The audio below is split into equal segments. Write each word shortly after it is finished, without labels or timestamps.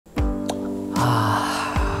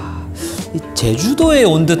이 제주도에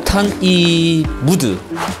온 듯한 이 무드,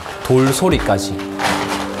 돌 소리까지.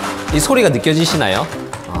 이 소리가 느껴지시나요?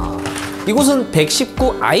 이곳은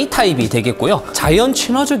 119 I타입이 되겠고요. 자연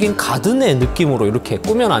친화적인 가든의 느낌으로 이렇게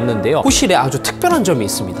꾸며놨는데요. 호실에 아주 특별한 점이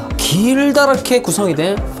있습니다. 길다랗게 구성이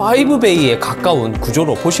된 5베이에 가까운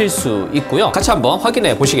구조로 보실 수 있고요. 같이 한번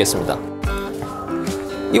확인해 보시겠습니다.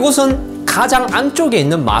 이곳은 가장 안쪽에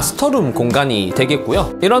있는 마스터룸 공간이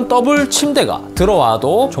되겠고요. 이런 더블 침대가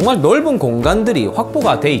들어와도 정말 넓은 공간들이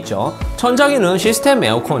확보가 돼 있죠. 천장에는 시스템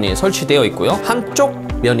에어컨이 설치되어 있고요. 한쪽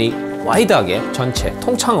면이 와이드하게 전체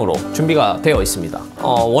통창으로 준비가 되어 있습니다.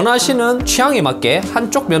 원하시는 취향에 맞게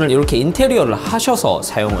한쪽 면을 이렇게 인테리어를 하셔서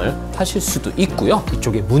사용을 하실 수도 있고요.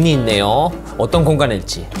 이쪽에 문이 있네요. 어떤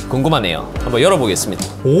공간일지 궁금하네요. 한번 열어보겠습니다.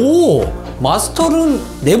 오! 마스터룸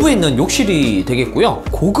내부에 있는 욕실이 되겠고요.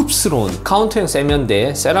 고급스러운 카운터형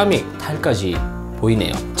세면대, 세라믹 타일까지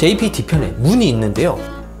보이네요. JP 뒤편에 문이 있는데요.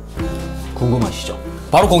 궁금하시죠?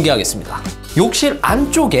 바로 공개하겠습니다. 욕실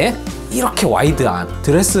안쪽에 이렇게 와이드한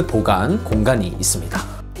드레스 보관 공간이 있습니다.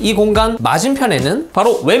 이 공간 맞은편에는,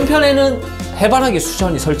 바로 왼편에는 해바라기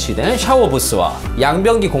수전이 설치된 샤워부스와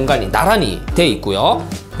양변기 공간이 나란히 되어 있고요.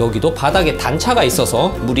 여기도 바닥에 단차가 있어서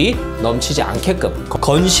물이 넘치지 않게끔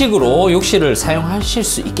건식으로 욕실을 사용하실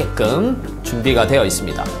수 있게끔 준비가 되어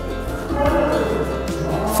있습니다.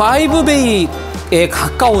 5베이에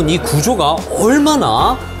가까운 이 구조가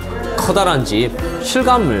얼마나 커다란지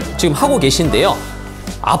실감을 지금 하고 계신데요.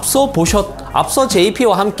 앞서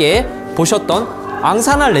JP와 함께 보셨던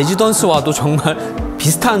앙사나 레지던스와도 정말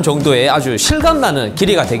비슷한 정도의 아주 실감나는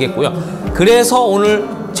길이가 되겠고요. 그래서 오늘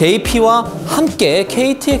JP와 함께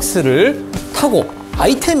KTX를 타고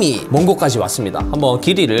아이템이 먼 곳까지 왔습니다. 한번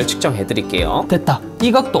길이를 측정해 드릴게요. 됐다.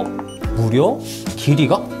 이 각도 무려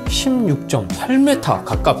길이가 16.8m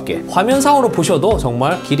가깝게, 화면상으로 보셔도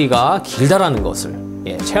정말 길이가 길다라는 것을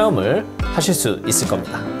체험을 하실 수 있을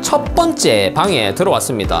겁니다. 첫 번째 방에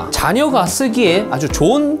들어왔습니다. 자녀가 쓰기에 아주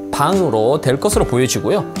좋은 방으로 될 것으로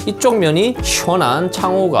보여지고요. 이쪽 면이 시원한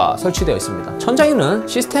창호가 설치되어 있습니다. 천장에는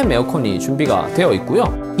시스템 에어컨이 준비가 되어 있고요.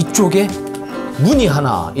 이쪽에 문이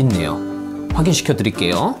하나 있네요. 확인시켜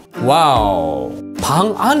드릴게요. 와우!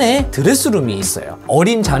 방 안에 드레스룸이 있어요.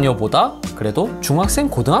 어린 자녀보다 그래도 중학생,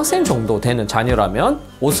 고등학생 정도 되는 자녀라면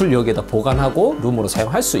옷을 여기에다 보관하고 룸으로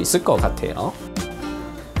사용할 수 있을 것 같아요.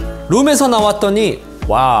 룸에서 나왔더니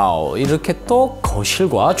와우, 이렇게 또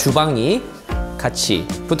거실과 주방이 같이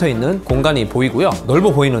붙어있는 공간이 보이고요.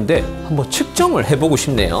 넓어 보이는데 한번 측정을 해보고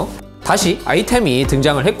싶네요. 다시 아이템이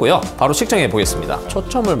등장을 했고요. 바로 측정해 보겠습니다.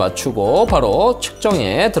 초점을 맞추고 바로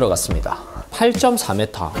측정에 들어갔습니다.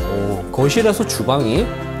 8.4m. 거실에서 주방이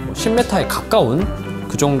 10m에 가까운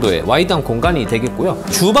그 정도의 와이드한 공간이 되겠고요.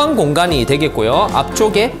 주방 공간이 되겠고요.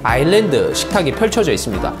 앞쪽에 아일랜드 식탁이 펼쳐져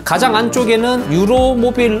있습니다. 가장 안쪽에는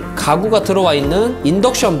유로모빌 가구가 들어와 있는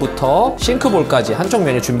인덕션부터 싱크볼까지 한쪽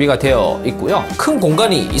면에 준비가 되어 있고요. 큰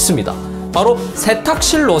공간이 있습니다. 바로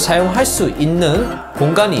세탁실로 사용할 수 있는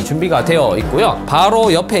공간이 준비가 되어 있고요.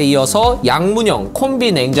 바로 옆에 이어서 양문형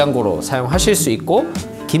콤비 냉장고로 사용하실 수 있고,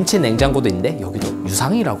 김치 냉장고도 있는데 여기도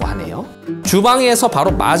유상이라고 하네요. 주방에서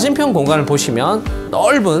바로 맞은편 공간을 보시면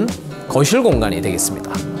넓은 거실 공간이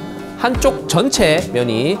되겠습니다. 한쪽 전체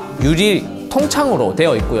면이 유리 통창으로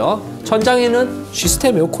되어 있고요. 천장에는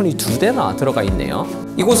시스템 에어컨이 2대나 들어가 있네요.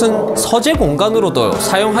 이곳은 서재 공간으로도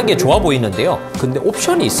사용하기에 좋아 보이는데요. 근데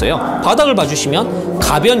옵션이 있어요. 바닥을 봐주시면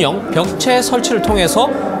가변형 벽체 설치를 통해서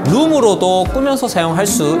룸으로도 꾸며서 사용할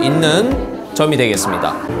수 있는 점이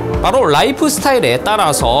되겠습니다. 바로 라이프 스타일에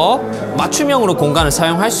따라서 맞춤형으로 공간을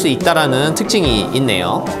사용할 수 있다는 특징이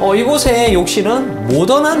있네요. 이곳의 욕실은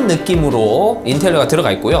모던한 느낌으로 인테리어가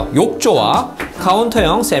들어가 있고요. 욕조와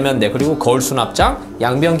카운터형 세면대, 그리고 거울 수납장,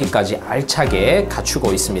 양변기까지 알차게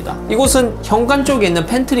갖추고 있습니다. 이곳은 현관 쪽에 있는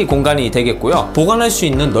팬트리 공간이 되겠고요. 보관할 수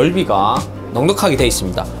있는 넓이가 넉넉하게 되어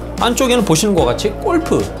있습니다. 안쪽에는 보시는 것 같이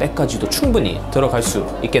골프백까지도 충분히 들어갈 수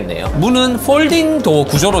있겠네요. 문은 폴딩 도어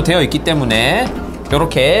구조로 되어 있기 때문에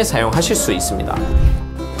이렇게 사용하실 수 있습니다.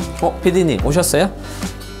 PD님 오셨어요?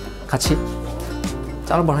 같이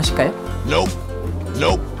짤 한번 하실까요? Nope.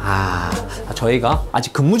 저희가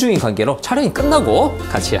아직 근무 중인 관계로 촬영이 끝나고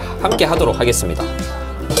같이 함께 하도록 하겠습니다.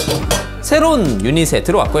 새로운 유닛에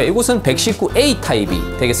들어왔고요. 이곳은 119A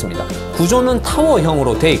타입이 되겠습니다. 구조는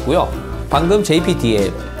타워형으로 되어 있고요. 방금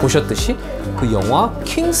JPD에 보셨듯이 그 영화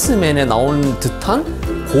킹스맨에 나오는 듯한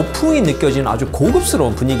고풍이 느껴지는 아주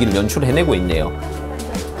고급스러운 분위기를 연출해내고 있네요.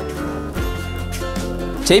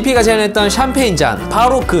 JP가 제안했던 샴페인 잔,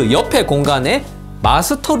 바로 그 옆에 공간에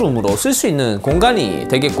마스터룸으로 쓸 수 있는 공간이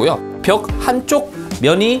되겠고요. 벽 한쪽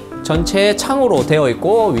면이 전체 창으로 되어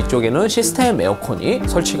있고, 위쪽에는 시스템 에어컨이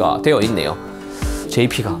설치가 되어 있네요.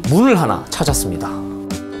 JP가 문을 하나 찾았습니다.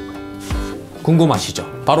 궁금하시죠?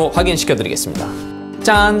 바로 확인시켜 드리겠습니다.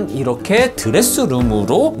 짠! 이렇게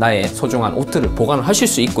드레스룸으로 나의 소중한 옷들을 보관을 하실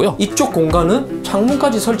수 있고요. 이쪽 공간은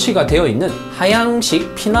창문까지 설치가 되어 있는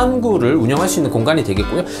하향식 피난구를 운영할 수 있는 공간이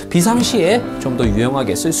되겠고요. 비상시에 좀 더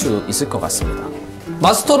유용하게 쓸 수 있을 것 같습니다.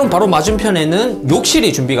 마스터룸 바로 맞은편에는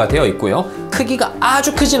욕실이 준비가 되어 있고요. 크기가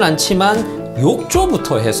아주 크진 않지만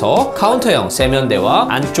욕조부터 해서 카운터형 세면대와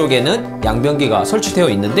안쪽에는 양변기가 설치되어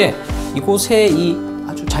있는데 이곳에 이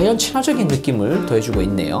아주 자연 친화적인 느낌을 더해주고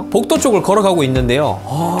있네요. 복도 쪽을 걸어가고 있는데요.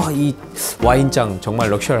 이 와인장 정말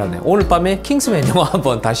럭셔리하네요. 오늘 밤에 킹스맨 영화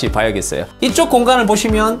한번 다시 봐야겠어요. 이쪽 공간을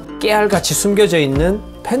보시면 깨알같이 숨겨져 있는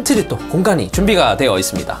팬트리 또 공간이 준비가 되어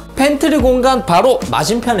있습니다. 팬트리 공간 바로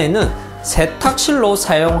맞은편에는 세탁실로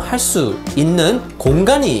사용할 수 있는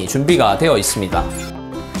공간이 준비가 되어 있습니다.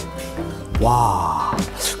 와,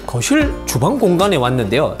 거실 주방 공간에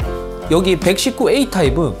왔는데요. 여기 119A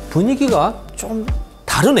타입은 분위기가 좀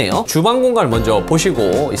다르네요. 주방 공간을 먼저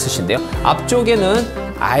보시고 있으신데요.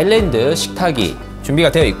 앞쪽에는 아일랜드 식탁이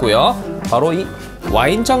준비가 되어 있고요. 바로 이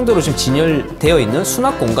와인장도로 지금 진열되어 있는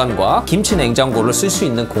수납 공간과 김치 냉장고를 쓸 수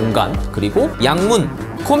있는 공간, 그리고 양문,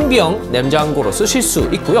 콤비형 냉장고로 쓰실 수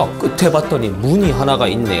있고요. 끝에 봤더니 문이 하나가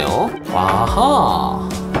있네요. 아하,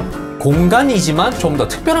 공간이지만 좀 더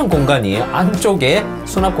특별한 공간이에요. 안쪽에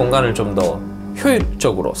수납 공간을 좀 더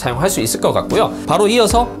효율적으로 사용할 수 있을 것 같고요. 바로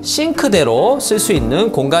이어서 싱크대로 쓸 수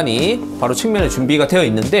있는 공간이 바로 측면에 준비가 되어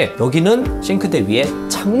있는데 여기는 싱크대 위에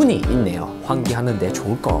창문이 있네요. 환기하는데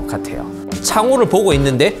좋을 것 같아요. 창호를 보고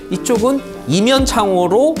있는데 이쪽은 이면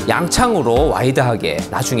창호로 양창으로 와이드하게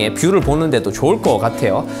나중에 뷰를 보는데도 좋을 것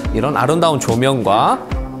같아요. 이런 아름다운 조명과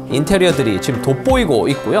인테리어들이 지금 돋보이고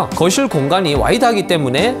있고요. 거실 공간이 와이드하기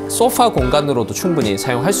때문에 소파 공간으로도 충분히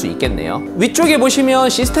사용할 수 있겠네요. 위쪽에 보시면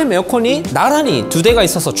시스템 에어컨이 나란히 2대가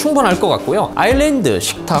있어서 충분할 것 같고요. 아일랜드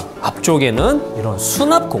식탁 앞쪽에는 이런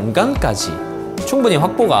수납 공간까지 충분히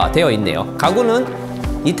확보가 되어 있네요. 가구는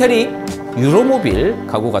이태리 유로모빌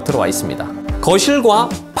가구가 들어와 있습니다. 거실과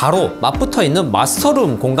바로 맞붙어 있는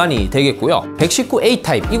마스터룸 공간이 되겠고요. 119A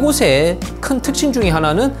타입, 이곳의 큰 특징 중에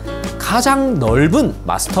하나는 가장 넓은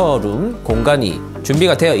마스터룸 공간이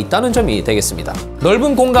준비가 되어 있다는 점이 되겠습니다.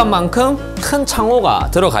 넓은 공간만큼 큰 창호가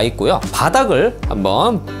들어가 있고요. 바닥을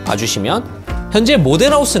한번 봐주시면 현재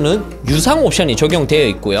모델하우스는 유상 옵션이 적용되어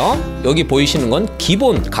있고요. 여기 보이시는 건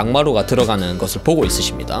기본 강마루가 들어가는 것을 보고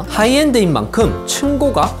있으십니다. 하이엔드인 만큼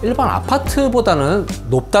층고가 일반 아파트보다는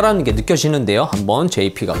높다라는 게 느껴지는데요. 한번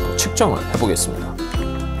JP가 또 측정을 해보겠습니다.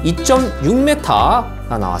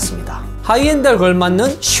 2.6m가 나왔습니다. 하이엔드에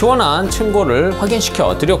걸맞는 시원한 층고를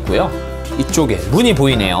확인시켜 드렸고요. 이쪽에 문이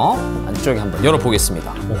보이네요. 안쪽에 한번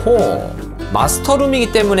열어보겠습니다. 오호,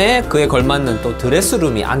 마스터룸이기 때문에 그에 걸맞는 또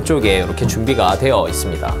드레스룸이 안쪽에 이렇게 준비가 되어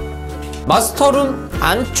있습니다. 마스터룸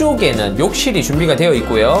안쪽에는 욕실이 준비가 되어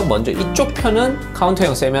있고요. 먼저 이쪽 편은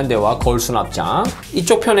카운터형 세면대와 거울 수납장,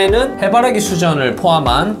 이쪽 편에는 해바라기 수전을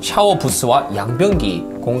포함한 샤워 부스와 양변기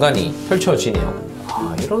공간이 펼쳐지네요.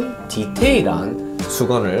 이런 디테일한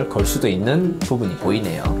수건을 걸 수도 있는 부분이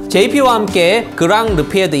보이네요. JP와 함께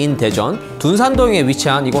그랑르피에드 인 대전 둔산동에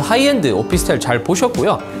위치한 이곳 하이엔드 오피스텔 잘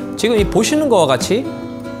보셨고요. 지금 이 보시는 것과 같이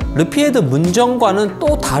르피에드 문정과는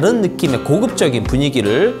또 다른 느낌의 고급적인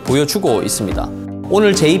분위기를 보여주고 있습니다.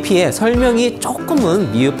 오늘 JP의 설명이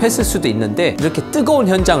조금은 미흡했을 수도 있는데 이렇게 뜨거운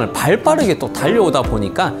현장을 발빠르게 또 달려오다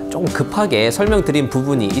보니까 좀 급하게 설명드린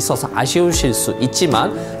부분이 있어서 아쉬우실 수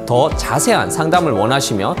있지만 더 자세한 상담을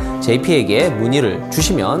원하시면 JP에게 문의를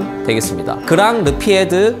주시면 되겠습니다.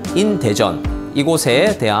 그랑르피에드 인 대전,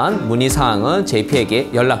 이곳에 대한 문의사항은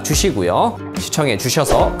JP에게 연락 주시고요. 시청해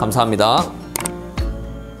주셔서 감사합니다.